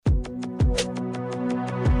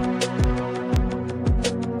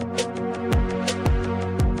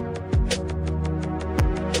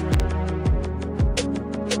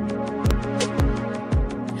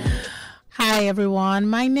everyone.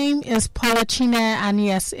 My name is Paula Chine, and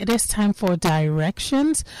yes, it is time for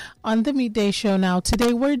Directions on the Midday Show. Now,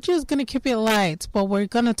 today we're just going to keep it light, but we're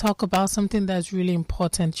going to talk about something that's really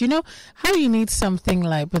important. You know, how you need something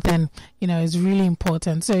light, but then, it's really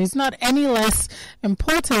important. So it's not any less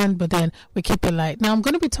important, but then we keep it light. Now, I'm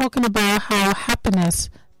going to be talking about how happiness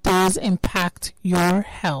does impact your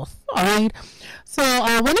health. All right. So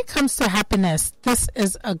when it comes to happiness, this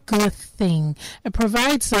is a good thing. It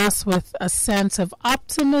provides us with a sense of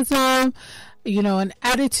optimism, an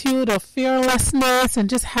attitude of fearlessness, and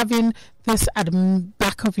just having this at the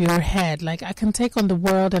back of your head. Like, I can take on the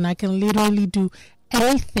world and I can literally do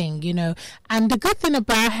anything, And the good thing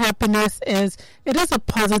about happiness is it is a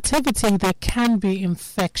positivity that can be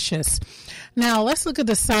infectious. Now, let's look at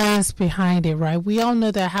the science behind it, right? We all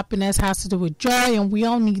know that happiness has to do with joy, and we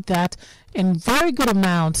all need that in very good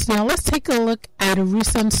amounts. Now, let's take a look at a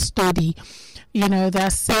recent study,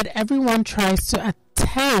 that said everyone attempts,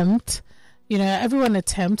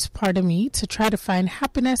 to try to find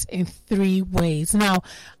happiness in 3 ways. Now,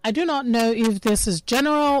 I do not know if this is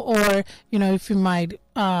general or, if it might,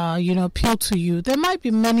 appeal to you. There might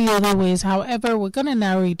be many other ways. However, we're going to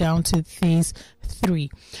narrow it down to these 3.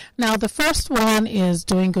 Now, the first one is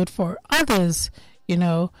doing good for others.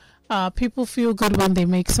 People feel good when they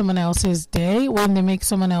make someone else's day, when they make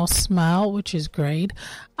someone else smile, which is great.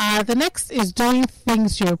 The next is doing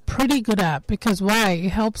things you're pretty good at, because why? It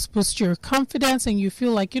helps boost your confidence and you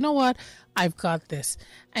feel like, you know what, I've got this.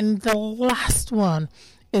 And the last one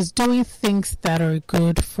is doing things that are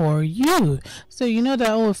good for you. So you know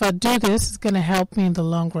that, if I do this, it's going to help me in the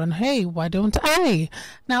long run. Hey, why don't I?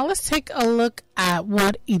 Now let's take a look at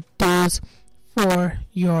what it does for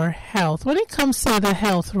your health. When it comes to the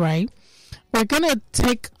health, right, we're going to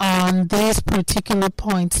take on these particular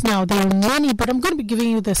points. Now, there are many, but I'm going to be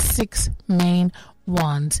giving you the 6 main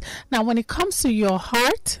ones. Now, when it comes to your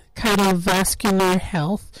heart, cardiovascular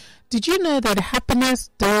health, did you know that happiness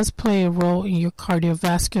does play a role in your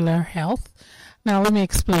cardiovascular health? Now, let me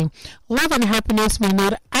explain. Love and happiness may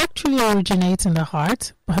not actually originate in the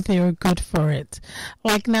heart, but they are good for it.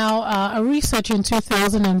 Like now, a research in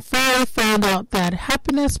 2005 found out that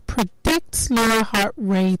happiness predicts lower heart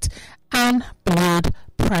rate and blood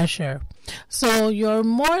pressure. So you're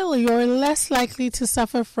less likely to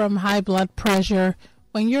suffer from high blood pressure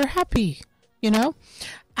when you're happy,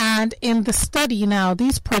 And in the study now,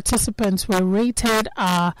 these participants were rated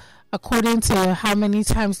according to how many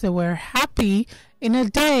times they were happy in a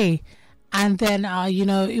day. And then,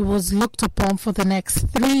 it was looked upon for the next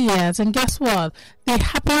 3 years. And guess what? The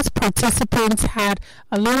happiest participants had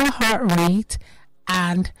a lower heart rate,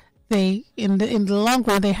 and they, in the long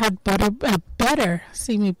run, they had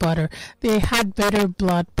they had better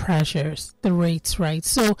blood pressures, the rates, right?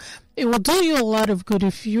 So it will do you a lot of good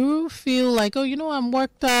if you feel like, I'm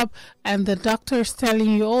worked up, and the doctor's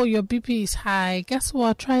telling you, your BP is high. Guess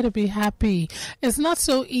what? Try to be happy. It's not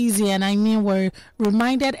so easy, and we're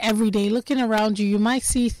reminded every day, looking around you, you might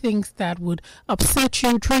see things that would upset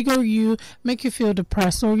you, trigger you, make you feel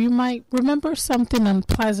depressed, or you might remember something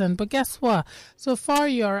unpleasant. But guess what? So far,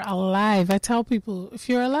 you're alive. I tell people, if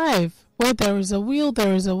you're alive, where there is a will,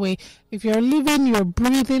 there is a way. If you're living, you're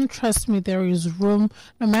breathing, trust me, there is room.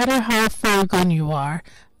 No matter how far gone you are,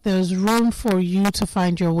 there's room for you to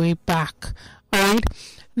find your way back. All right.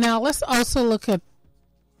 Now, let's also look at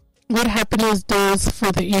what happiness does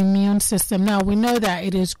for the immune system. Now, we know that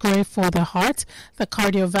it is great for the heart, the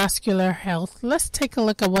cardiovascular health. Let's take a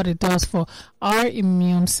look at what it does for our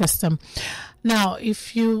immune system. Now,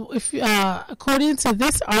 if according to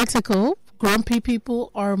this article, grumpy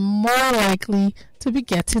people are more likely to be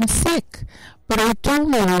getting sick. But I don't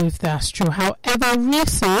know if that's true. However,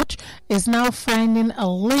 research is now finding a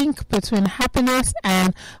link between happiness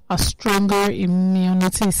and a stronger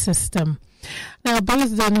immunity system. Now,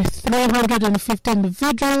 based on 350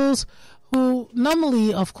 individuals who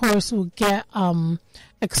normally, of course, will get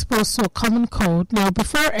exposed to a common cold. Now,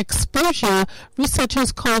 before exposure,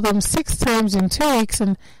 researchers called them 6 times in 2 weeks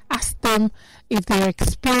and asked them if they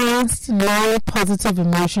experienced no positive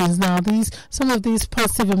emotions. Now, some of these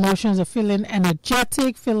positive emotions are feeling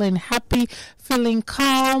energetic, feeling happy, feeling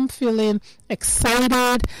calm, feeling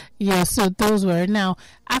excited. Yeah, so those were. Now,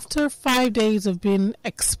 after 5 days of being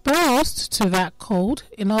exposed to that cold,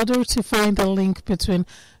 in order to find the link between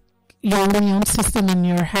your immune system and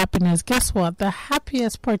your happiness, guess what? The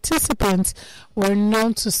happiest participants were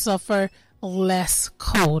known to suffer less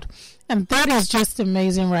cold. And that is just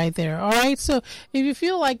amazing right there. All right. So if you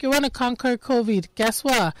feel like you want to conquer COVID, guess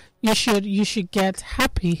what? You should get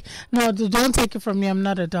happy. No, don't take it from me. I'm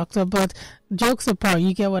not a doctor, but jokes apart,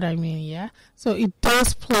 you get what I mean. Yeah. So it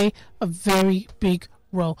does play a very big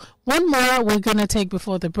role. One more we're going to take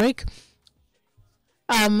before the break.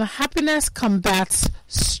 Happiness combats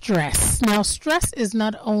stress. Now, stress is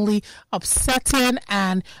not only upsetting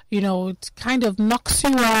and, it kind of knocks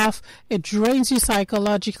you off, it drains you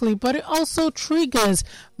psychologically, but it also triggers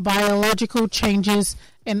biological changes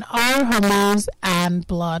in our hormones and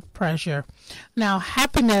blood pressure. Now,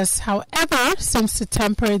 happiness, however, seems to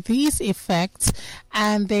temper these effects,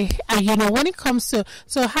 and they, when it comes to,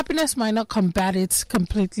 so happiness might not combat it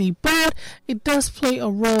completely, but it does play a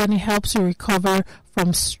role and it helps you recover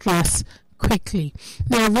from stress quickly.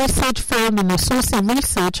 Now, research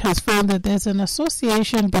has found that there's an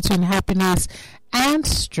association between happiness and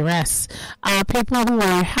stress. People who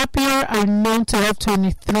are happier are known to have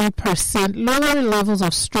 23% lower levels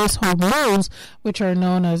of stress hormones, which are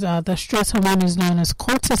known as, the stress hormone is known as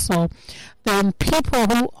cortisol, than people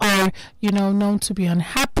who are, known to be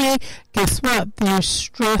unhappy. Guess what? Their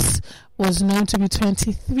stress was known to be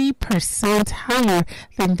 23% higher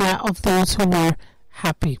than that of those who were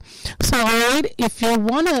happy. So, all right, if you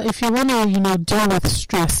wanna, deal with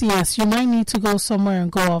stress, yes, you might need to go somewhere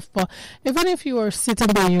and go off. But even if you were sitting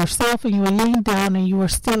by yourself and you were laying down and you were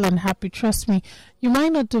still unhappy, trust me, you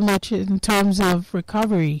might not do much in terms of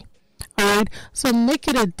recovery. All right, so make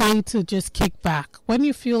it a day to just kick back. When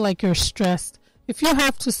you feel like you're stressed, if you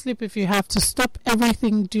have to sleep, if you have to stop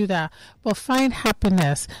everything, do that. But find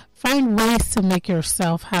happiness. Find ways to make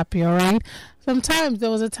yourself happy, all right? Sometimes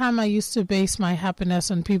there was a time I used to base my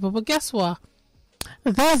happiness on people, but guess what?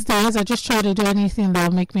 Those days I just try to do anything that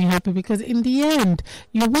will make me happy, because in the end,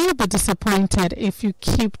 you will be disappointed if you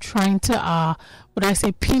keep trying to,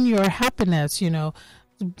 pin your happiness,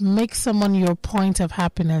 make someone your point of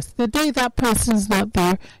happiness. The day that person's not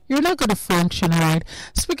there, you're not going to function, all right?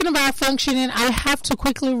 Speaking about functioning, I have to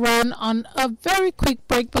quickly run on a very quick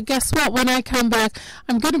break, but guess what? When I come back,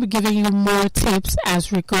 I'm going to be giving you more tips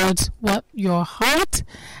as regards what your heart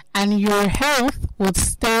and your health would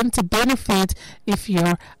stand to benefit if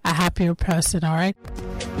you're a happier person, all right?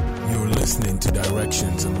 You're listening to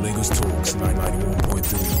Directions on Lagos Talks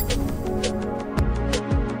 91.3.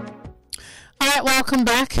 Alright, welcome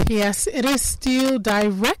back. Yes, it is still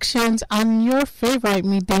Directions on your favorite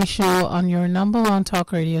midday show on your number one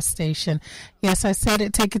talk radio station. Yes, I said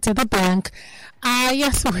it, take it to the bank.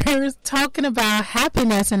 Yes, we're talking about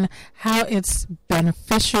happiness and how it's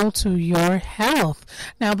beneficial to your health.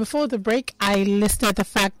 Now, before the break, I listed the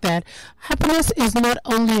fact that happiness is not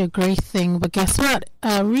only a great thing, but guess what?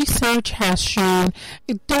 Research has shown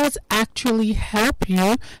it does actually help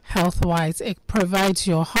you health-wise. It provides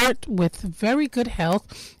your heart with very good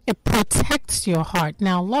health. It protects your heart.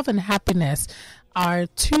 Now, love and happiness are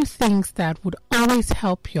two things that would always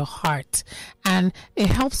help your heart, and it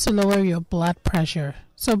helps to lower your blood pressure.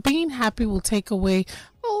 So being happy will take away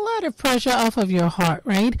a lot of pressure off of your heart,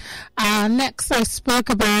 right? Next, I spoke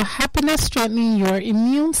about happiness strengthening your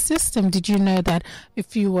immune system. Did you know that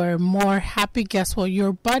if you were more happy, guess what?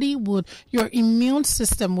 Your immune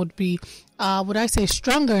system would be,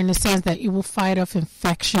 stronger, in the sense that it will fight off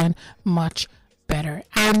infection much better.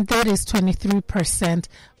 And that is 23%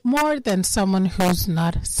 more than someone who's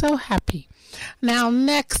not so happy. Now,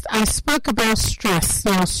 next, I spoke about stress.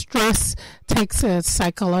 Now, stress takes a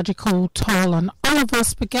psychological toll on all of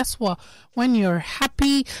us, but guess what? When you're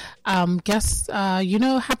happy, happiness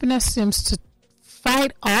seems to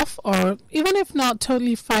fight off, or even if not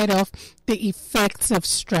totally fight off, the effects of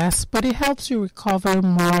stress, but it helps you recover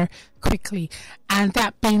more quickly. And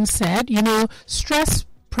that being said, stress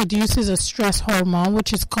produces a stress hormone,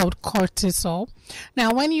 which is called cortisol.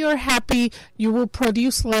 Now, when you're happy, you will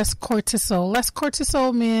produce less cortisol. Less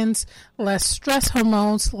cortisol means less stress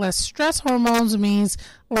hormones. Less stress hormones means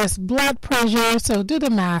less blood pressure. So do the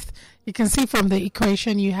math. You can see from the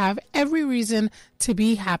equation you have every reason to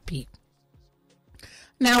be happy.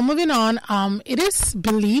 Now, moving on, it is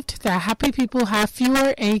believed that happy people have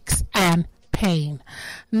fewer aches and pain.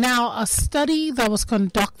 Now, a study that was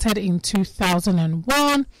conducted in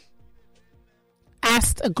 2001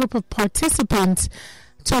 asked a group of participants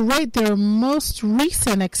to rate their most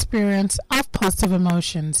recent experience of positive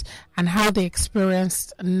emotions and how they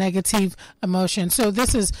experienced negative emotions. So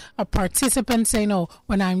this is a participant saying, oh,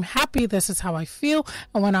 when I'm happy, this is how I feel,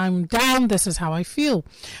 and when I'm down, this is how I feel.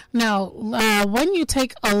 Now, when you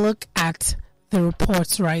take a look at the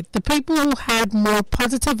reports, right, the people who had more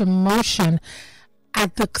positive emotion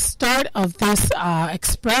at the start of this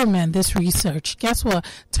experiment, this research, guess what?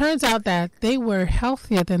 Turns out that they were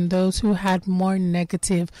healthier than those who had more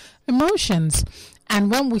negative emotions. And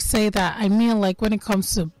when we say that, I mean like when it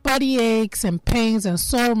comes to body aches and pains and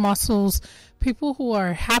sore muscles, people who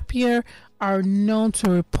are happier are known to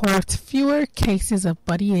report fewer cases of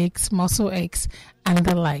body aches, muscle aches, and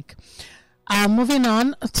the like. Moving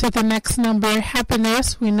on to the next number,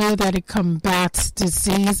 happiness. We know that it combats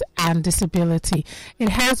disease and disability. It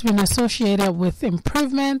has been associated with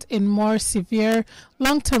improvement in more severe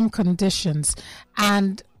long-term conditions.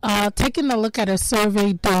 And taking a look at a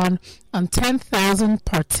survey done on 10,000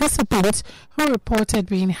 participants who reported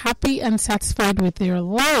being happy and satisfied with their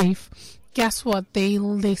life, guess what?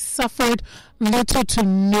 They suffered little to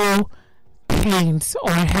no pains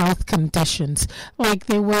or health conditions, like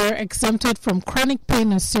they were exempted from chronic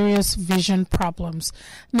pain and serious vision problems.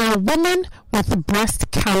 Now, women with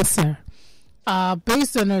breast cancer,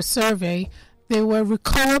 based on a survey, they were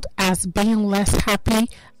recalled as being less happy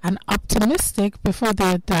and optimistic before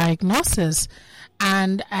their diagnosis,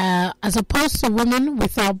 and as opposed to women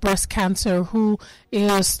without breast cancer, who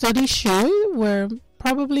a study showed were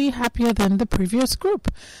probably happier than the previous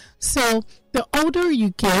group. So the older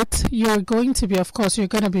you get, you're going to be, of course, you're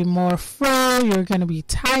going to be more frail, you're going to be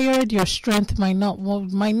tired, your strength might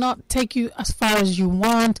not take you as far as you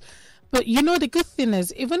want. But you know, the good thing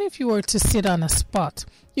is, even if you were to sit on a spot,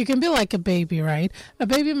 you can be like a baby, right? A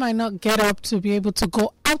baby might not get up to be able to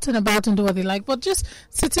go out and about and do what they like, but just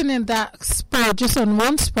sitting in that spot, just on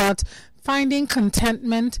one spot, finding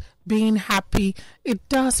contentment, being happy, it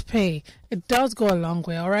does pay. It does go a long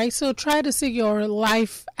way, all right? So try to see your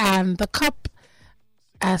life and the cup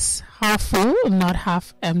as half full, not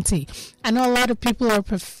half empty. I know a lot of people are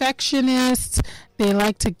perfectionists. They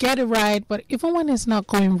like to get it right, but even when it's not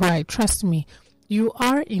going right, trust me, you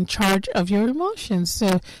are in charge of your emotions.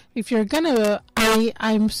 So if you're gonna,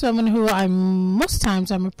 I'm someone who most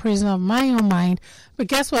times I'm a prisoner of my own mind. But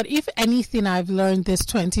guess what? If anything I've learned this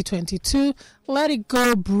 2022, let it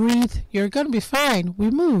go, breathe. You're gonna be fine.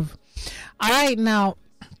 We move. All right, now.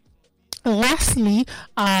 Lastly,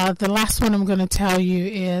 the last one I'm going to tell you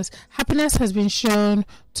is happiness has been shown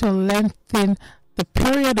to lengthen the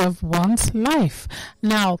period of one's life.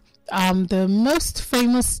 Now, the most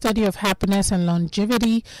famous study of happiness and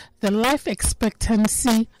longevity, the life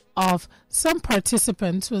expectancy of some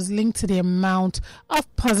participants was linked to the amount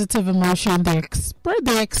of positive emotion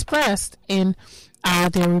they expressed in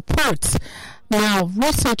their reports. Now,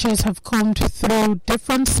 researchers have combed through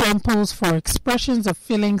different samples for expressions of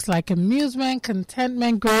feelings like amusement,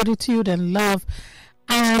 contentment, gratitude, and love.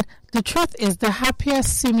 And the truth is, the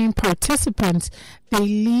happiest seeming participants, they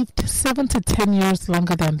lived 7 to 10 years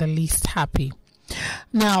longer than the least happy.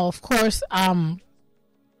 Now, of course,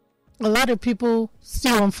 a lot of people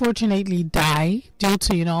still unfortunately die due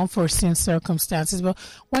to, unforeseen circumstances. But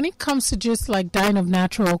when it comes to just like dying of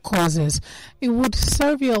natural causes, it would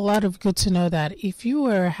serve you a lot of good to know that if you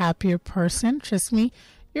were a happier person, trust me,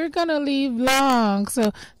 you're going to live long.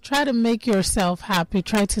 So try to make yourself happy.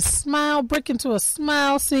 Try to smile, break into a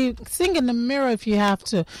smile, sing in the mirror if you have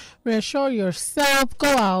to. Reassure yourself, go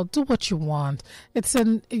out, do what you want.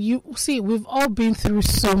 We've all been through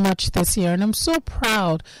so much this year, and I'm so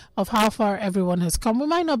proud of how far everyone has come. We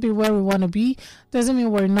might not be where we want to be. Doesn't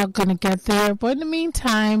mean we're not going to get there. But in the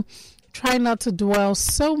meantime, try not to dwell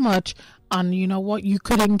so much on what you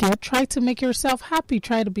couldn't get. Try to make yourself happy.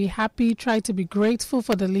 Try to be happy. Try to be grateful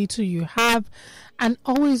for the little you have, and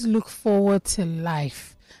always look forward to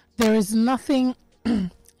life. There is nothing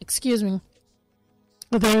excuse me,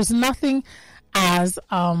 there is nothing as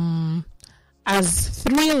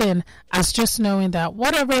thrilling as just knowing that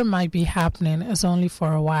whatever might be happening is only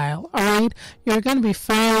for a while. All right, you're gonna be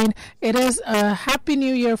fine. It is a happy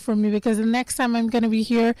new year for me, because the next time I'm gonna be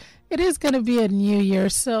here, it is gonna be a new year.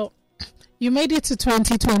 So you made it to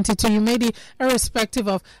 2022. You made it irrespective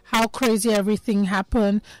of how crazy everything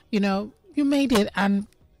happened. You made it, and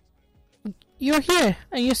you're here,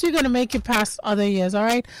 and you're still going to make it past other years, all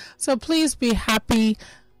right? So please be happy.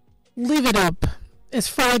 Live it up. It's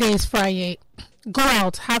Friday. Go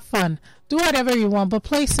out. Have fun. Do whatever you want, but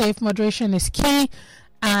play safe. Moderation is key.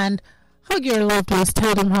 And hug your loved ones.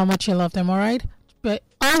 Tell them how much you love them, all right? But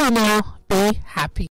all in all, be happy.